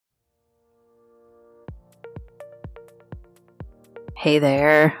Hey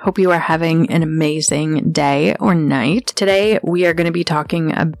there. Hope you are having an amazing day or night. Today, we are going to be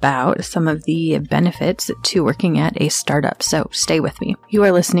talking about some of the benefits to working at a startup. So stay with me. You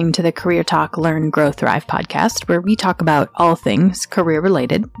are listening to the Career Talk, Learn, Grow, Thrive podcast, where we talk about all things career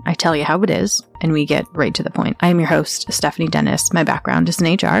related. I tell you how it is, and we get right to the point. I am your host, Stephanie Dennis. My background is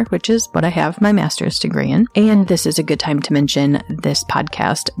in HR, which is what I have my master's degree in. And this is a good time to mention this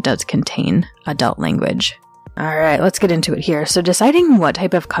podcast does contain adult language. All right, let's get into it here. So deciding what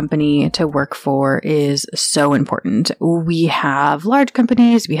type of company to work for is so important. We have large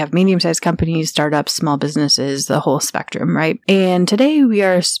companies, we have medium-sized companies, startups, small businesses, the whole spectrum, right? And today we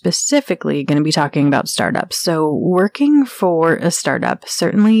are specifically going to be talking about startups. So working for a startup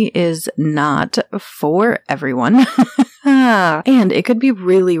certainly is not for everyone. And it could be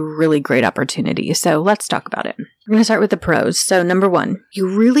really, really great opportunity. So let's talk about it. I'm going to start with the pros. So number one, you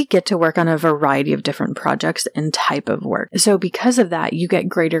really get to work on a variety of different projects and type of work. So because of that, you get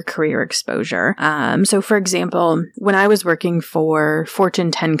greater career exposure. So for example, when I was working for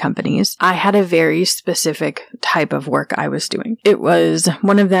Fortune 10 companies, I had a very specific type of work I was doing.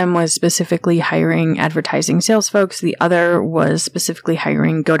 One of them was specifically hiring advertising sales folks. The other was specifically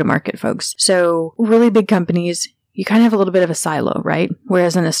hiring go-to-market folks. So really big companies, you kind of have a little bit of a silo, right?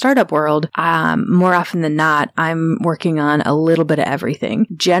 Whereas in a startup world, more often than not, I'm working on a little bit of everything.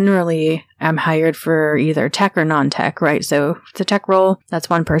 Generally, I'm hired for either tech or non-tech, right? So if it's a tech role, that's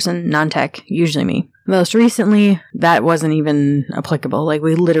one person, non-tech, usually me. Most recently, that wasn't even applicable. Like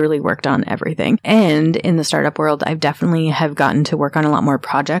we literally worked on everything. And in the startup world, I've definitely have gotten to work on a lot more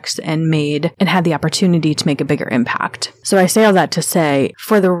projects and had the opportunity to make a bigger impact. So I say all that to say,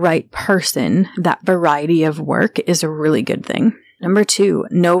 for the right person, that variety of work is a really good thing. Number two,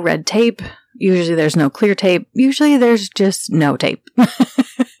 no red tape. Usually there's no clear tape. Usually there's just no tape.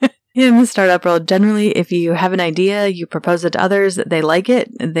 In the startup world, generally, if you have an idea, you propose it to others, they like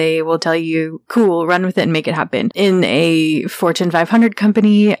it, they will tell you, cool, run with it and make it happen. In a Fortune 500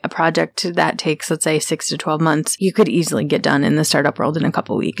 company, a project that takes, let's say, 6 to 12 months, you could easily get done in the startup world in a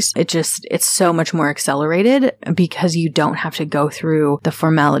couple weeks. It's so much more accelerated because you don't have to go through the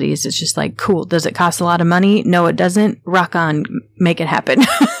formalities. It's just like, cool, does it cost a lot of money? No, it doesn't. Rock on, make it happen.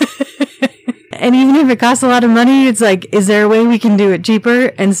 And even if it costs a lot of money, it's like, is there a way we can do it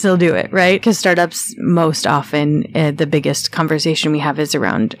cheaper and still do it, right? Because startups, most often, the biggest conversation we have is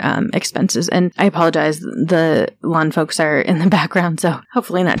around expenses. And I apologize, the lawn folks are in the background, so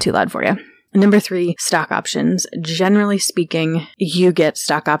hopefully not too loud for you. Number three, stock options. Generally speaking, you get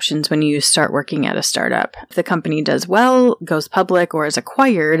stock options when you start working at a startup. If the company does well, goes public, or is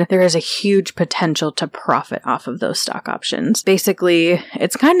acquired, there is a huge potential to profit off of those stock options. Basically,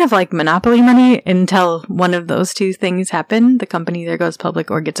 it's kind of like monopoly money until one of those two things happen. The company either goes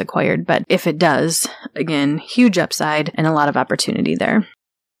public or gets acquired. But if it does, again, huge upside and a lot of opportunity there.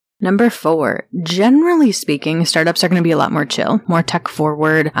 Number four, generally speaking, startups are going to be a lot more chill, more tech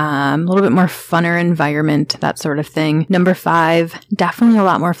forward, a little bit more funner environment, that sort of thing. Number five, definitely a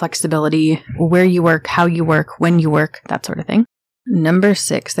lot more flexibility, where you work, how you work, when you work, that sort of thing. Number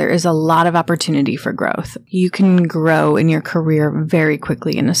six, there is a lot of opportunity for growth. You can grow in your career very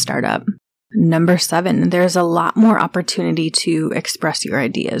quickly in a startup. Number seven, there's a lot more opportunity to express your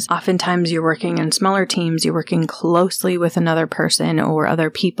ideas. Oftentimes you're working in smaller teams, you're working closely with another person or other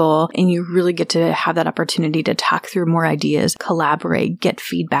people, and you really get to have that opportunity to talk through more ideas, collaborate, get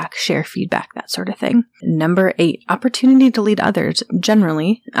feedback, share feedback, that sort of thing. Number eight, opportunity to lead others,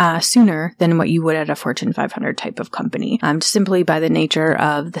 generally sooner than what you would at a Fortune 500 type of company, simply by the nature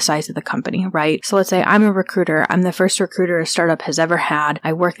of the size of the company, right? So let's say I'm a recruiter. I'm the first recruiter a startup has ever had.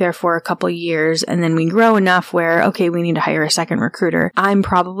 I work there for a couple years, and then we grow enough where, okay, we need to hire a second recruiter. I'm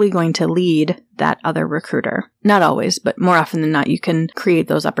probably going to lead that other recruiter. Not always, but more often than not, you can create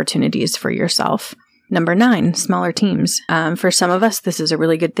those opportunities for yourself. Number nine, smaller teams. For some of us, this is a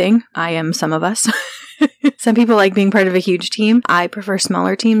really good thing. I am some of us. Some people like being part of a huge team. I prefer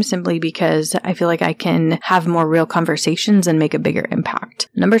smaller teams simply because I feel like I can have more real conversations and make a bigger impact.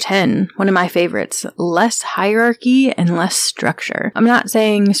 Number 10, one of my favorites, less hierarchy and less structure. I'm not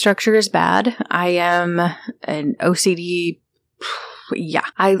saying structure is bad. I am an OCD. Yeah,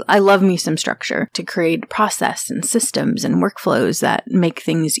 I love me some structure to create process and systems and workflows that make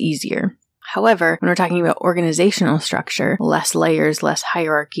things easier. However, when we're talking about organizational structure, less layers, less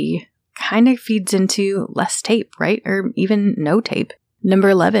hierarchy, kind of feeds into less tape, right? Or even no tape. Number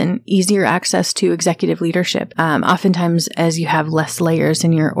 11, easier access to executive leadership. Oftentimes, as you have less layers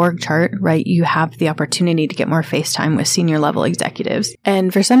in your org chart, right, you have the opportunity to get more face time with senior level executives.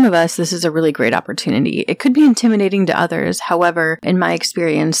 And for some of us, this is a really great opportunity. It could be intimidating to others. However, in my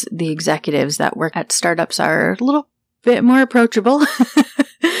experience, the executives that work at startups are a little bit more approachable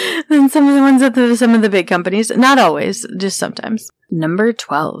than some of the ones at some of the big companies. Not always, just sometimes. Number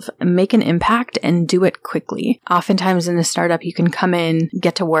 12, make an impact and do it quickly. Oftentimes in a startup, you can come in,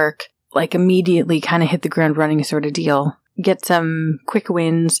 get to work, like immediately kind of hit the ground running sort of deal. Get some quick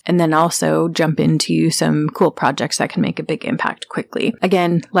wins, and then also jump into some cool projects that can make a big impact quickly.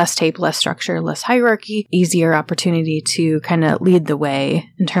 Again, less tape, less structure, less hierarchy, easier opportunity to kind of lead the way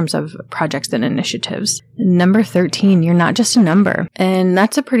in terms of projects and initiatives. Number 13, you're not just a number. And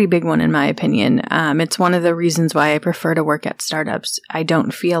that's a pretty big one in my opinion. It's one of the reasons why I prefer to work at startups. I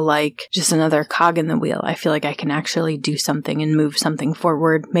don't feel like just another cog in the wheel. I feel like I can actually do something and move something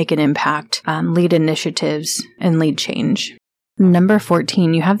forward, make an impact, lead initiatives, and lead change. Number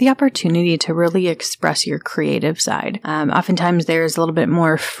 14, you have the opportunity to really express your creative side. Oftentimes there's a little bit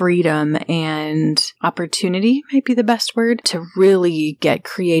more freedom and opportunity, might be the best word, to really get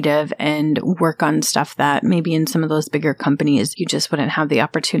creative and work on stuff that maybe in some of those bigger companies you just wouldn't have the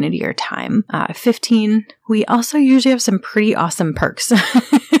opportunity or time. 15, we also usually have some pretty awesome perks.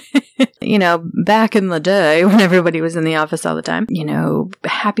 You know, back in the day when everybody was in the office all the time, you know,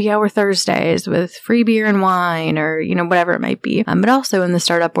 happy hour Thursdays with free beer and wine or, you know, whatever it might be. But also in the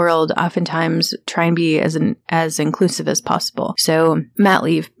startup world, oftentimes try and be as inclusive as possible. So mat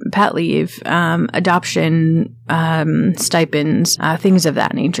leave, pat leave, adoption, stipends, things of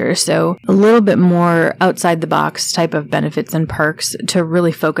that nature. So a little bit more outside the box type of benefits and perks to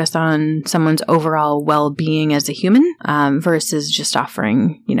really focus on someone's overall well-being as a human, versus just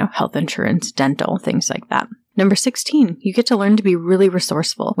offering, you know, health insurance, dental, things like that. Number 16, you get to learn to be really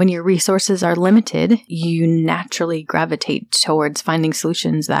resourceful. When your resources are limited, you naturally gravitate towards finding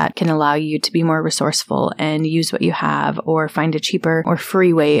solutions that can allow you to be more resourceful and use what you have or find a cheaper or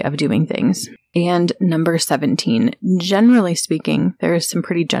free way of doing things. And number 17, generally speaking, there is some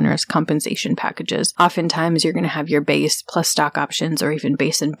pretty generous compensation packages. Oftentimes you're going to have your base plus stock options or even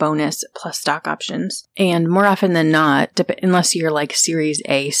base and bonus plus stock options. And more often than not, unless you're like Series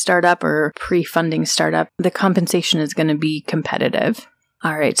A startup or pre-funding startup, the compensation is going to be competitive.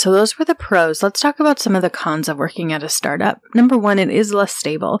 All right, so those were the pros. Let's talk about some of the cons of working at a startup. Number 1, it is less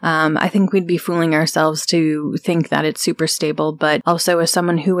stable. I think we'd be fooling ourselves to think that it's super stable, but also as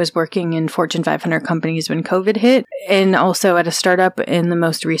someone who was working in Fortune 500 companies when COVID hit, and also at a startup in the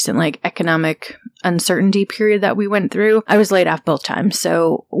most recent like economic uncertainty period that we went through, I was laid off both times.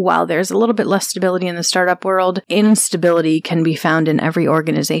 So while there's a little bit less stability in the startup world, instability can be found in every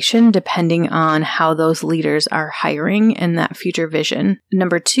organization depending on how those leaders are hiring and that future vision.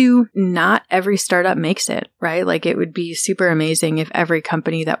 Number 2, not every startup makes it, right? Like it would be super amazing if every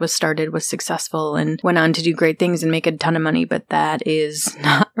company that was started was successful and went on to do great things and make a ton of money, but that is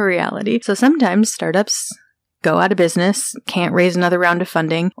not a reality. So sometimes startups go out of business, can't raise another round of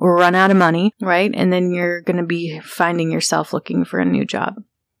funding, or run out of money, right? And then you're going to be finding yourself looking for a new job.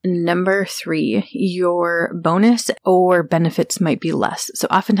 Number 3, your bonus or benefits might be less. So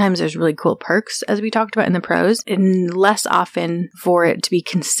oftentimes there's really cool perks, as we talked about in the pros, and less often for it to be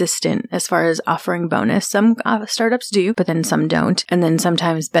consistent as far as offering bonus. Some startups do, but then some don't. And then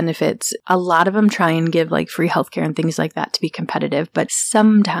sometimes benefits, a lot of them try and give like free healthcare and things like that to be competitive, but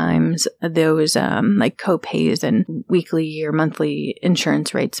sometimes those like co-pays and weekly or monthly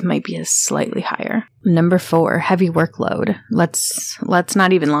insurance rates might be slightly higher. Number 4, heavy workload. Let's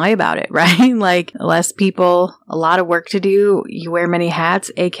not even lie about it, right? Like less people, a lot of work to do. You wear many hats,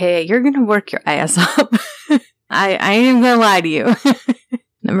 aka you're going to work your ass up. I ain't even going to lie to you.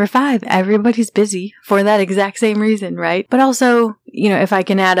 Number 5, everybody's busy for that exact same reason, right? But also, you know, if I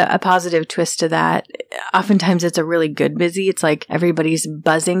can add a positive twist to that, oftentimes it's a really good busy. It's like everybody's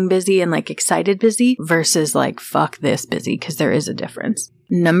buzzing busy and like excited busy versus like fuck this busy, because there is a difference.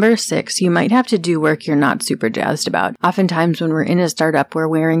 Number 6, you might have to do work you're not super jazzed about. Oftentimes when we're in a startup, we're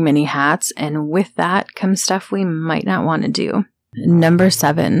wearing many hats, and with that comes stuff we might not want to do. Number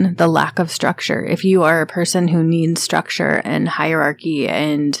 7, the lack of structure. If you are a person who needs structure and hierarchy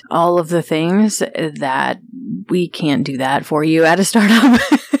and all of the things, that we can't do that for you at a startup.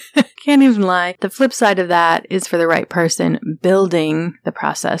 Can't even lie. The flip side of that is for the right person, building the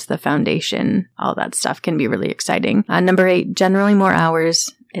process, the foundation, all that stuff can be really exciting. Number 8, generally more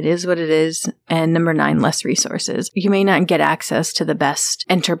hours. It is what it is. And number 9, less resources. You may not get access to the best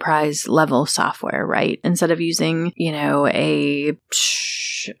enterprise level software, right? Instead of using, you know,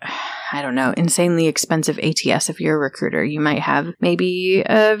 insanely expensive ATS if you're a recruiter, you might have maybe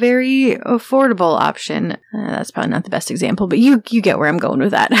a very affordable option. That's probably not the best example, but you get where I'm going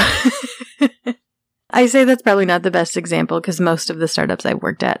with that. I say that's probably not the best example because most of the startups I've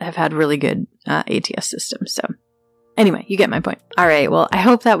worked at have had really good ATS systems. So Anyway, you get my point. All right. Well, I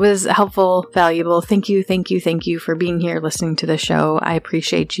hope that was helpful, valuable. Thank you for being here, listening to the show. I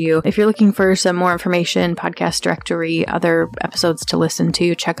appreciate you. If you're looking for some more information, podcast directory, other episodes to listen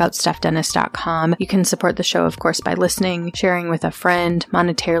to, check out stephdennis.com. You can support the show, of course, by listening, sharing with a friend,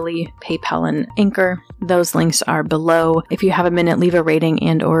 monetarily, PayPal and Anchor. Those links are below. If you have a minute, leave a rating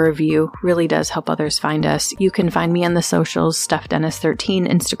and or review. Really does help others find us. You can find me on the socials, StephDennis13,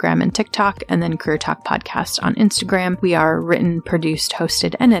 Instagram and TikTok, and then Career Talk Podcast on Instagram. We are written, produced,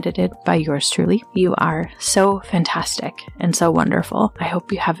 hosted, and edited by yours truly. You are so fantastic and so wonderful. I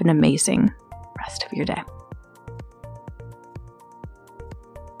hope you have an amazing rest of your day.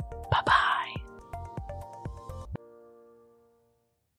 Bye-bye.